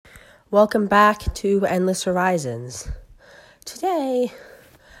Welcome back to Endless Horizons. Today,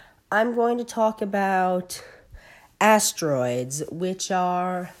 I'm going to talk about asteroids, which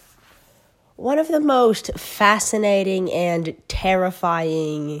are one of the most fascinating and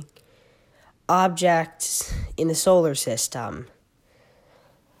terrifying objects in the solar system.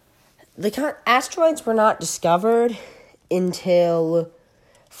 Asteroids were not discovered until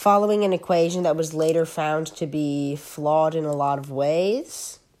following an equation that was later found to be flawed in a lot of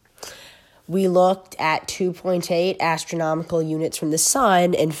ways. We looked at 2.8 astronomical units from the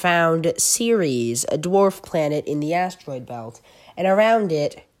sun and found Ceres, a dwarf planet in the asteroid belt. And around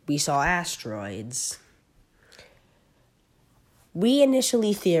it, we saw asteroids. We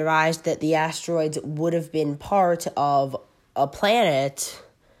initially theorized that the asteroids would have been part of a planet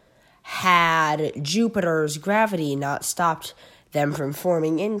had Jupiter's gravity not stopped them from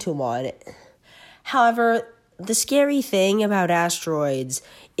forming into one. However, the scary thing about asteroids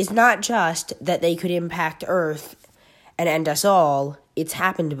is not just that they could impact Earth and end us all, it's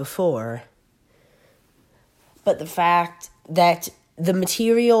happened before, but the fact that the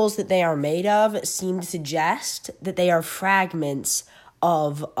materials that they are made of seem to suggest that they are fragments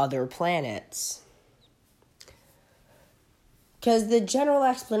of other planets. Because the general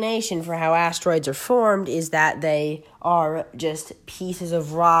explanation for how asteroids are formed is that they are just pieces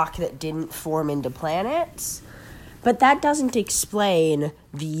of rock that didn't form into planets. But that doesn't explain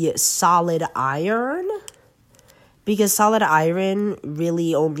the solid iron, because solid iron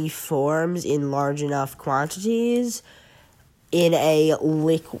really only forms in large enough quantities in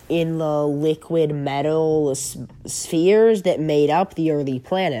the liquid metal spheres that made up the early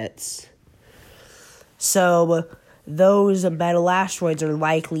planets. So those metal asteroids are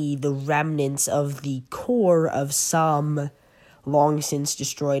likely the remnants of the core of some long since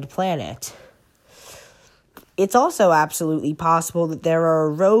destroyed planet. It's also absolutely possible that there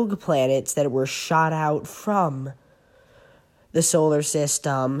are rogue planets that were shot out from the solar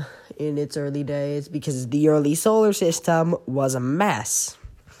system in its early days because the early solar system was a mess.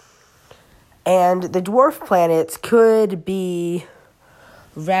 And the dwarf planets could be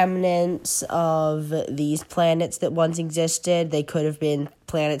remnants of these planets that once existed. They could have been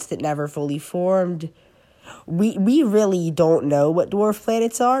planets that never fully formed. We really don't know what dwarf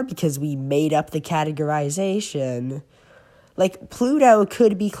planets are because we made up the categorization. Like, Pluto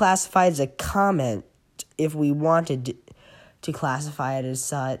could be classified as a comet if we wanted to classify it as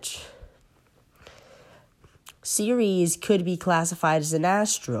such. Ceres could be classified as an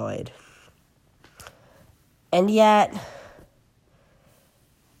asteroid. And yet,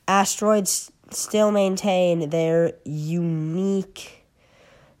 asteroids still maintain their uniqueness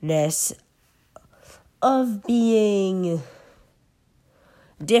of being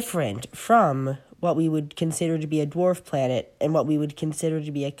different from what we would consider to be a dwarf planet and what we would consider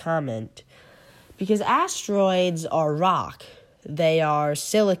to be a comet. Because asteroids are rock. They are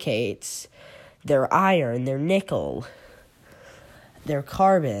silicates. They're iron. They're nickel. They're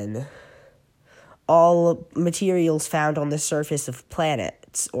carbon. All materials found on the surface of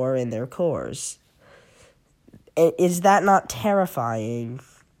planets or in their cores. Is that not terrifying?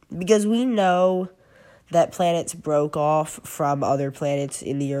 Because we know that planets broke off from other planets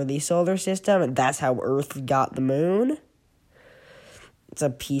in the early solar system, and that's how Earth got the moon. It's a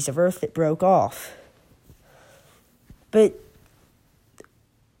piece of Earth that broke off. But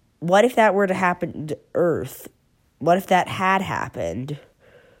what if that were to happen to Earth? What if that had happened?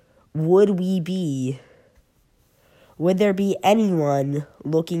 Would there be anyone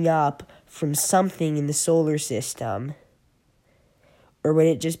looking up from something in the solar system? Or would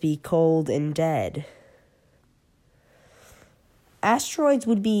it just be cold and dead? Asteroids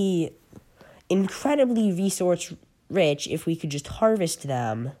would be incredibly resource-rich if we could just harvest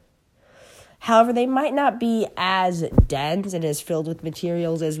them. However, they might not be as dense and as filled with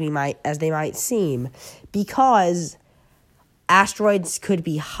materials as they might seem, because asteroids could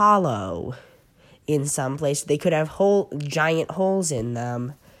be hollow in some places. They could have giant holes in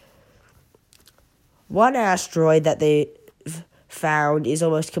them. One asteroid that they found is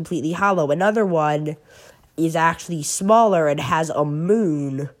almost completely hollow. Another one is actually smaller and has a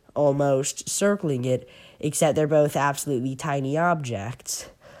moon almost circling it, except they're both absolutely tiny objects.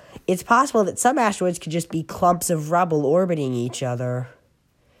 It's possible that some asteroids could just be clumps of rubble orbiting each other.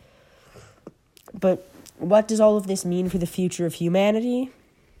 But what does all of this mean for the future of humanity?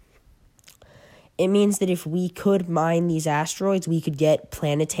 It means that if we could mine these asteroids, we could get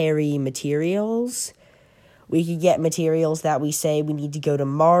planetary materials. We could get materials that we say we need to go to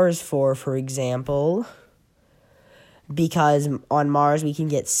Mars for example. Because on Mars we can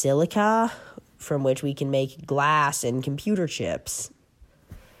get silica, from which we can make glass and computer chips.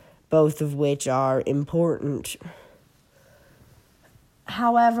 both of which are important.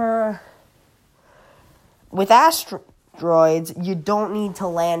 However, with asteroids, you don't need to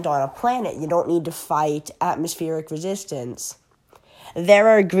land on a planet. You don't need to fight atmospheric resistance. There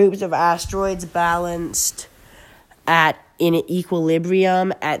are groups of asteroids balanced in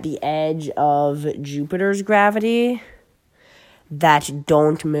equilibrium at the edge of Jupiter's gravity that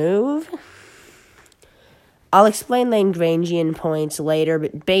don't move. I'll explain Lagrangian points later,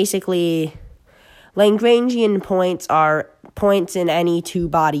 but basically, Lagrangian points are points in any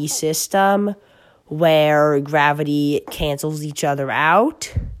two-body system where gravity cancels each other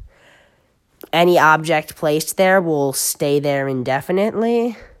out. Any object placed there will stay there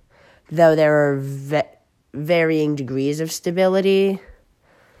indefinitely, though there are varying degrees of stability.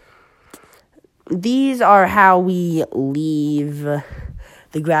 These are how we leave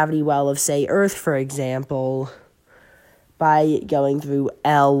the gravity well of, say, Earth, for example, by going through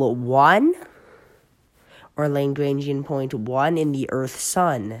L1, or Lagrangian point 1 in the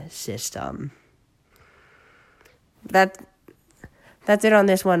Earth-Sun system. That's it on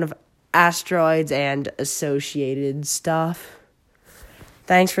this one of asteroids and associated stuff.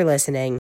 Thanks for listening.